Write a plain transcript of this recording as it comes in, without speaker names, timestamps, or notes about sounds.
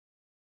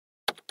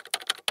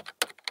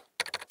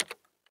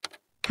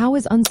How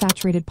is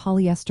unsaturated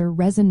polyester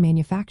resin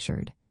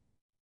manufactured?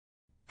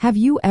 Have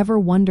you ever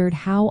wondered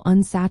how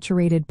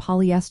unsaturated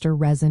polyester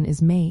resin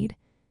is made?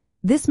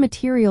 This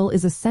material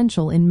is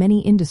essential in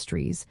many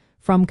industries,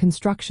 from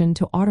construction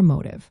to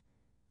automotive.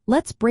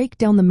 Let's break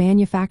down the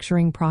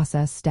manufacturing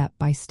process step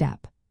by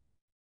step.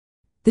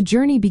 The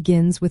journey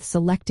begins with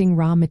selecting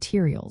raw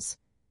materials.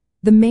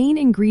 The main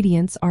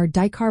ingredients are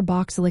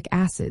dicarboxylic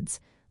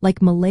acids, like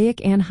maleic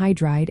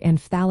anhydride and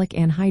phthalic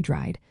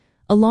anhydride,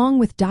 along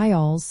with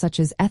diols such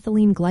as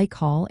ethylene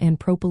glycol and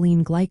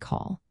propylene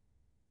glycol.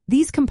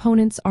 These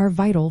components are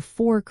vital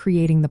for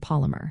creating the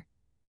polymer.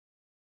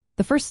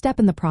 The first step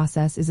in the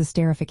process is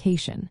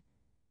esterification.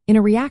 In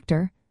a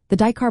reactor, the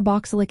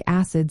dicarboxylic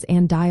acids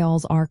and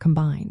diols are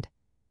combined.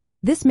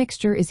 This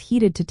mixture is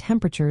heated to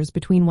temperatures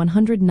between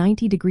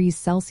 190 degrees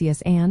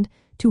Celsius and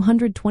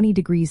 220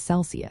 degrees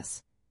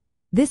Celsius.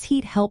 This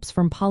heat helps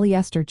from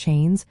polyester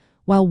chains,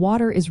 while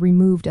water is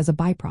removed as a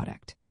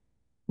byproduct.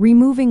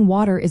 Removing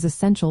water is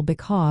essential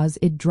because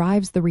it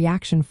drives the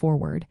reaction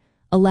forward,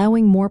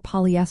 allowing more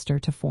polyester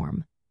to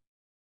form.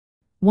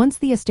 Once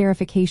the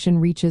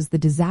esterification reaches the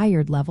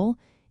desired level,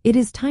 it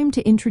is time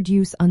to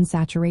introduce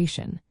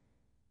unsaturation.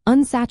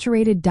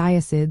 Unsaturated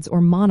diacids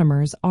or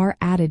monomers are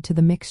added to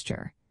the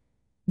mixture.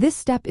 This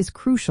step is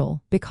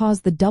crucial because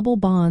the double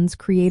bonds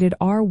created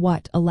are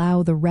what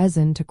allow the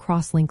resin to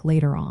cross-link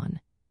later on.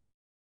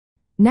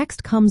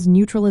 Next comes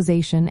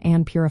neutralization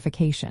and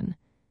purification.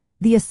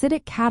 The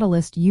acidic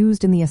catalyst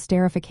used in the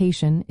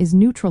esterification is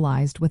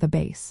neutralized with a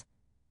base.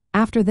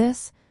 After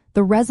this,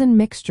 the resin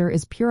mixture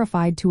is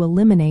purified to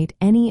eliminate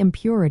any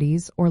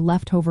impurities or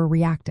leftover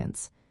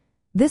reactants.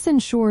 This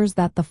ensures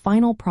that the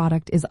final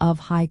product is of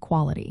high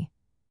quality.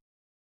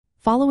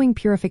 Following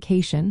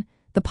purification,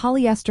 the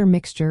polyester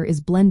mixture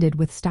is blended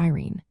with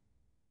styrene.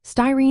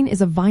 Styrene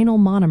is a vinyl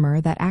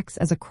monomer that acts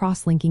as a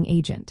cross-linking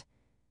agent.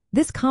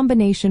 This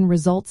combination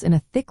results in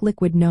a thick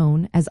liquid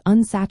known as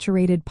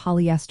unsaturated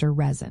polyester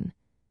resin.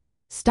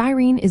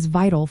 Styrene is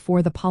vital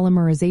for the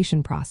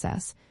polymerization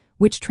process,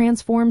 which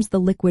transforms the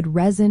liquid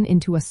resin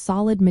into a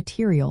solid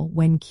material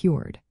when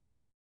cured.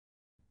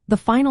 The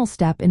final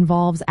step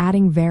involves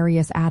adding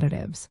various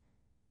additives.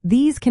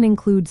 These can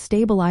include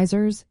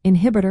stabilizers,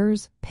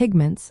 inhibitors,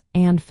 pigments,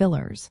 and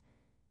fillers.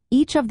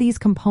 Each of these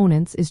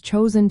components is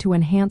chosen to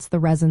enhance the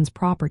resin's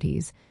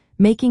properties,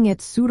 making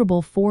it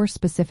suitable for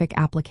specific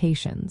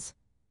applications.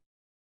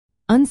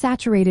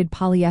 Unsaturated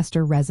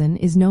polyester resin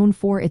is known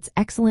for its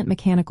excellent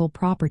mechanical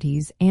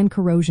properties and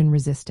corrosion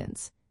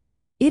resistance.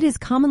 It is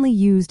commonly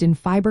used in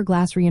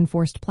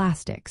fiberglass-reinforced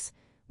plastics,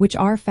 which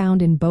are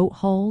found in boat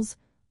hulls,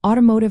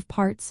 automotive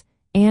parts,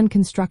 and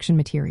construction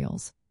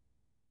materials.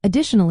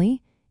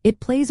 Additionally, it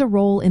plays a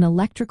role in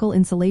electrical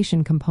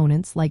insulation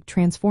components like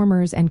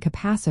transformers and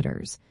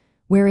capacitors,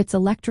 where its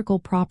electrical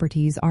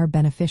properties are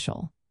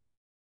beneficial.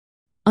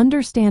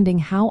 Understanding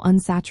how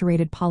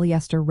unsaturated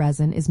polyester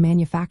resin is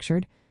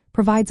manufactured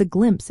provides a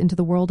glimpse into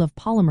the world of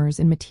polymers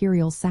in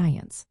materials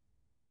science.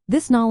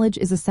 This knowledge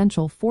is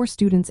essential for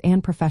students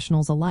and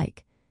professionals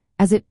alike,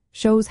 as it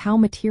shows how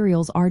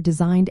materials are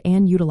designed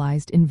and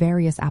utilized in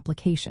various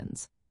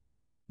applications.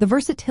 The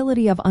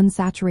versatility of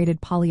unsaturated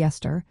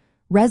polyester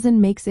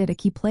resin makes it a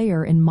key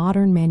player in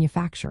modern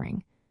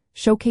manufacturing,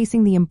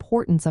 showcasing the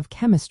importance of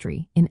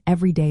chemistry in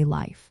everyday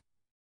life.